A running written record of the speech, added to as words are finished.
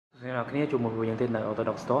เราkhiนี้chụp một video như thế này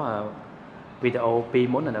autodoc-store video pi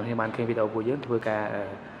muốn là khi bạn khi video củaយើងធ្វើការ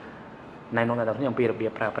ណែនាំដល់ខ្ញុំពីរបៀ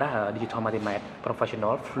បប្រើប្រាស់ digital multimeter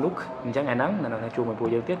professional fluke អញ្ចឹងអាហ្នឹងនៅជួបមួយពួក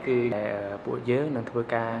យើងទៀតគឺពួកយើងនឹងធ្វើ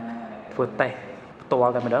ការធ្វើតេស្តផ្ទា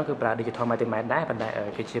ល់តែម្ដងគឺប្រើ digital multimeter ដែរប៉ុន្តែ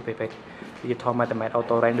គឺជាប្រភេទ digital multimeter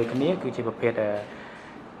auto range ដូចគ្នាគឺជាប្រភេទ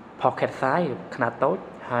pocket size ខ្នាតតូច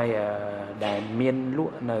ហើយដែលមានល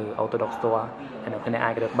ក់នៅ autodoc-store ហើយនៅគ្នាអា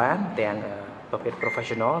ចរើសបានទាំងប្រភេទ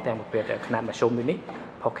professional ទាំងប្រភេទខ្នាតមធ្យមដូចនេះ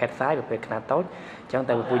pocket size ប្រភេទខ្នាតតូចអញ្ចឹង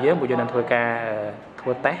តែពួកយើងនឹងធ្វើការធ្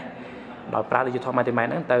វើតេស្តដោយប្រើ digital multimeter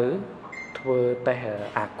ហ្នឹងទៅធ្វើតេស្ត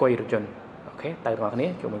អាគុយរថយន្តអូខេទៅទាំងអស់គ្នា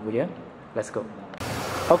ចូលមកពួកយើង let's go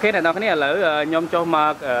អូខេអ្នកនរគ្នាឥឡូវខ្ញុំចុះម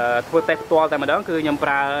កធ្វើតេស្តផ្ទាល់តែម្ដងគឺខ្ញុំប្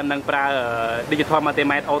រើ digital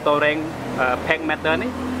multimeter auto range Peakmeter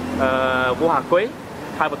នេះវាស់អាគុយ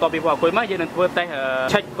ហើយបន្ទាប់ពីវាស់អាគុយមកយើងនឹងធ្វើតេស្ត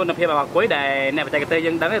check គុណភាពអាគុយដែលអ្នកបច្ចេកទេស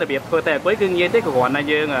យើងដឹងរបៀបធ្វើតេស្តអាគុយគឺងាយទេគ្រាន់តែ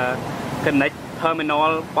យើង connect terminal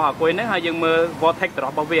របស់អាគុយហ្នឹងហើយយើងមើល voltage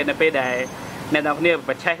drop របស់វានៅពេលដែលអ្នកនរគ្នាប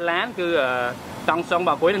ច្ចេកឡានគឺតង់សងរប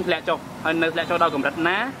ស់អាគុយនឹងធ្លាក់ចុះហើយនៅធ្លាក់ចុះដល់កម្រិត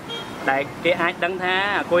ណាដែលគេអាចដឹងថា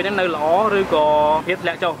អាគុយហ្នឹងនៅល្អឬក៏ភាពធ្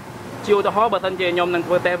លាក់ចុះជាឧទាហរណ៍បើសិនជាខ្ញុំនឹង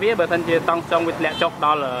ធ្វើតេស្តវាបើសិនជាតង់សងវាធ្លាក់ចុះដ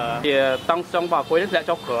ល់ជាតង់សងរបស់អាគុយហ្នឹងធ្លាក់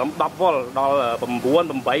ចុះក្រោម10 volt ដល់9 8 7 volt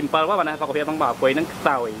បាទណាសុខភាពរបស់អាគុយហ្នឹងខ្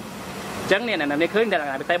សោយអញ្ចឹងអ្នកនរគ្នាឃើញតែ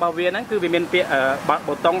បច្ចេករបស់វាហ្នឹងគឺវាមានពាក្យ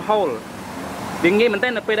ប៊ូតុង hold វាងាយមែនតើ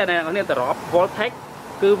នៅពេលដែលអ្នកនរគ្នាdrop voltage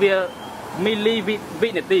គឺវា milli វិ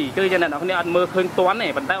នាទីគឺយ៉ាងអ្នកនរគ្នាអត់មើលឃើញទាន់ទេ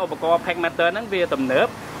ប៉ុន្តែឧបករណ៍ Peakmeter ហ្នឹងវាទំនើប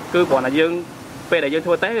គឺគ្រាន់តែយើងពេលដែលយើងធ្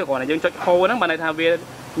វើតេស្តវាគ្រាន់តែយើងចុច hold ហ្នឹងបានន័យថាវា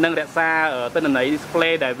នឹងរក្សាទិន្នន័យ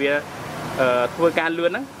display ដែលវាធ្វើការលឿន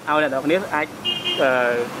ហ្នឹងឲ្យអ្នកនរគ្នាអាច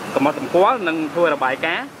កំណត់សម្គាល់និងធ្វើរបាយ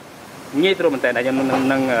ការណ៍ងាយស្រួលមែនតើដែលខ្ញុំ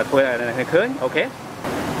នឹងធ្វើឲ្យអ្នកនរគ្នាឃើញអូ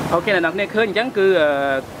ខេអ្នកនរគ្នាឃើញអញ្ចឹងគឺ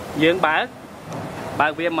យើងបើ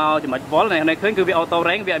កវាមកចំណុច volt អ្នកនរគ្នាឃើញគឺវា auto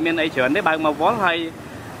range វាអត់មានអីច្រើនទេបើកមក volt ហើយ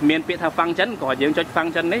មានពាក្យថា function ក៏យើងចុច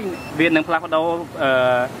function នេះវានឹងផ្លាស់ប្ដូរ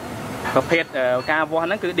ប្រភេទការវាស់ហ្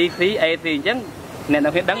នឹងគឺ DC AC អញ្ចឹងអ្នកន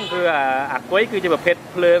រគ្នាដឹងគឺអាគុយគឺជាប្រភេទ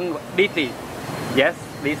ភ្លើង DC yes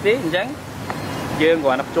DC អញ្ចឹងយើងគ្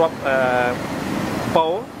រាន់តែភ្ជាប់ប៉ូ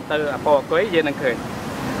ទៅអាប៉ូអាគុយយើងនឹងឃើញ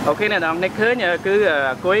អូខេអ្នកនរគ្នាឃើញគឺ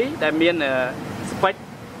អាគុយដែលមាន spec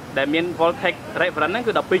ដែលមាន voltage reference ហ្នឹង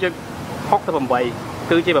គឺ 12.68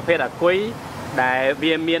 គឺជាប្រភេទអាគុយដែល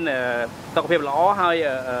វាមានសុខភាពល្អហើយ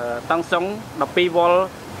តង់សុង12 volt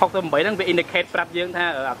 68ហ្នឹងវា indicate ប្រាប់យើងថា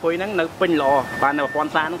អាគុយហ្នឹងនៅពេញល្អបាននៅប្រព័ន្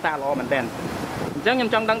ធសារហ្នឹងសារល្អមែនតើអញ្ចឹងខ្ញុំ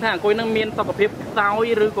ចង់ដឹងថាអាគុយហ្នឹងមានសុខភាពខ្សោយ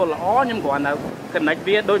ឬក៏ល្អខ្ញុំគ្រាន់តែ connect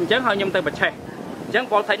វាដូចអញ្ចឹងហើយខ្ញុំទៅបច្ឆេះអញ្ចឹង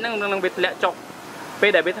voltage ហ្នឹងនឹងវាធ្លាក់ចុះពេ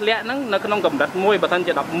លដែលវាធ្លាក់ហ្នឹងនៅក្នុងកម្រិតមួយបើសិន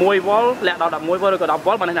ជា11 volt ធ្លាក់ដល់11 volt ឬក៏10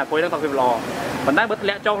 volt បានន័យថាអាគុយហ្នឹងសុខភាពល្អប៉ុន្តែបើធ្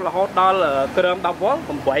លាក់ចុះរហូតដល់ក្រោម10 volt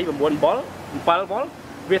 8 9 volt 7 volt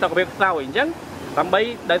វាសុខភាពខ្សោយអញ្ចឹងដើម្បី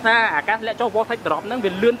ដោយសារអាកាសធ្លាក់ចុះ voltage drop ហ្នឹង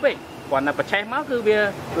វាលឿនពេកគ្រាន់តែបច្ឆេះមកគឺវា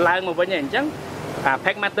ឡើងមកវិញហើយអញ្ចឹងអា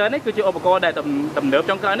Peakmeter នេះគឺជាឧបករណ៍ដែលទំនើប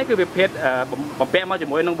ចុងក្រោយនេះគឺវាភេទបំពាក់មកជា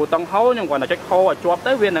មួយនឹងប៊ូតុង hold ខ្ញុំគ្រាន់តែចុច hold ឲ្យជាប់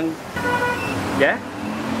ទៅវានឹងយ៉ា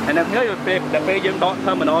ហើយនៅថ្ងៃពេលយើងដក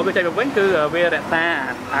terminal វាចេញមកវិញគឺវារក្សា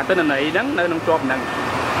អាទិន្នន័យហ្នឹងនៅក្នុងជាប់ហ្នឹង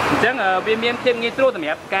អញ្ចឹងវាមានភាពងាយស្រួលសម្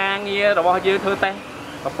រាប់ការងាររបស់យើងធ្វើតេស្ត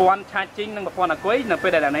ប្រព័ន្ធ charging និងប្រព័ន្ធអាគុយនៅពេ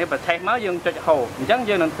លដែលអ្នកបច្ឆេះមកយើងចុច hold អញ្ចឹង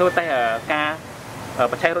យើងនឹងធ្វើតេស្តការ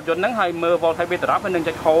បច្ឆេះរថយន្តហ្នឹងហើយមើល voltage វា drop ហើយនឹង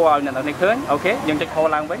ចុច hold ឲ្យអ្នកនរគ្នាឃើញអូខេយើងចុច hold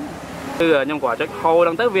ឡើងវិញគឺខ្ញុំគាត់ចុច hold ហ្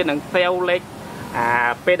នឹងទៅវានឹង save លេខ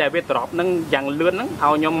ពេលដែលវា drop ហ្នឹងយ៉ាងលឿនហ្នឹងឲ្យ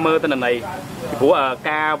ខ្ញុំមើលទិន្នន័យពីព្រោះ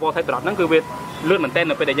ការ voltage drop ហ្នឹងគឺវាលឿនមែនទែន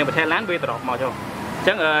នៅពេលដែលយើងបច្ឆេះឡានវា drop មកចុះអញ្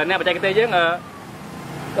ចឹងអ្នកបច្ចេកទេសយើង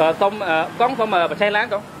សុំកង់សុំបច្ឆេះឡាន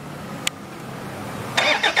កង់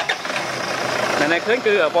នៅឃើញ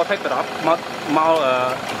គឺ voltage drop មក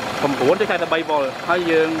9.43 volt ហើយ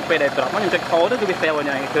យើងពេលដែល drop មកខ្ញុំចុច hold ទៅគឺវា save ឲ្យ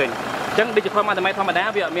អ្នកឃើញអញ្ចឹង digital multimeter ធម្មតា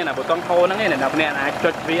វាអត់មានអាប៊ូតុង hold ហ្នឹងទេអ្នកនរគ្នាអាចចុ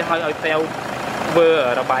ចវាឲ្យ save ធ្វើ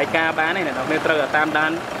របាយការណ៍បានទេអ្នកនរគ្នាត្រូវតាមដា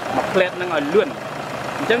នមក plate ហ្នឹងឲ្យលឿន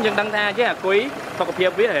អញ្ចឹងយើងដឹងថាចេះអាគុយសុខភាព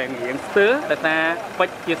វារៀងស្ទើរដោយសារ spec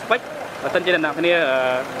ជា spec បើសិនជាអ្នកនរគ្នា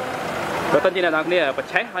បច្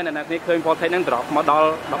ឆេះហើយអ្នកនរគ្នាឃើញ voltage ហ្នឹង drop មកដល់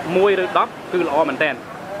11ឬ10គឺល្អមែនតើ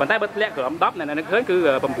ប៉ុន្តែបើធ្លាក់ក្រោម10អ្នកនរឃើញគឺ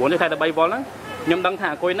 9.43 volt ហ្នឹងខ្ញុំដឹងថា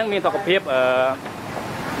អាគុយហ្នឹងមានសុខភាព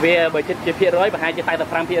វាបើជិតជាភាគរយប្រហែលជា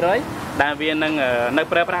 45% ដែលវានឹងនៅ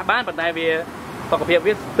ប្រើប្រាស់បានប៉ុន្តែវាសុខភាព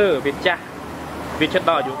វាស្ទើរវាចាស់វាជិត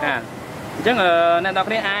ដល់អាយុកាលអញ្ចឹងអ្នកនរ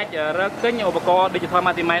គ្នាអាចរកទិញឧបករណ៍ digital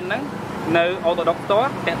multimeter ហ្នឹងនៅ autodoc-store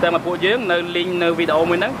តាក់ទងមកពួកយើងនៅ link នៅវីដេអូ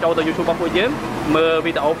មួយហ្នឹងចូលទៅ YouTube របស់ពួកយើងមើល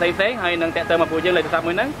វីដេអូផ្សេងៗហើយនឹងតាក់ទងមកពួកយើងលេខទូរស័ព្ទ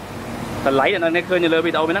មួយហ្នឹងតម្លៃអ្នកនរគ្នាឃើញនៅលើ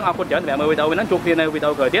វីដេអូមួយហ្នឹងអរគុណច្រើនសម្រាប់មើលវីដេអូមួយហ្នឹងជួបគ្នានៅវីដេ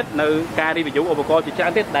អូក្រោយទៀតនៅការ review ឧបករណ៍ជាច្រើ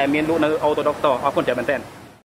នទៀតដែលមានលក់នៅ autodoc-store អរគុណច្រើនមែនទែន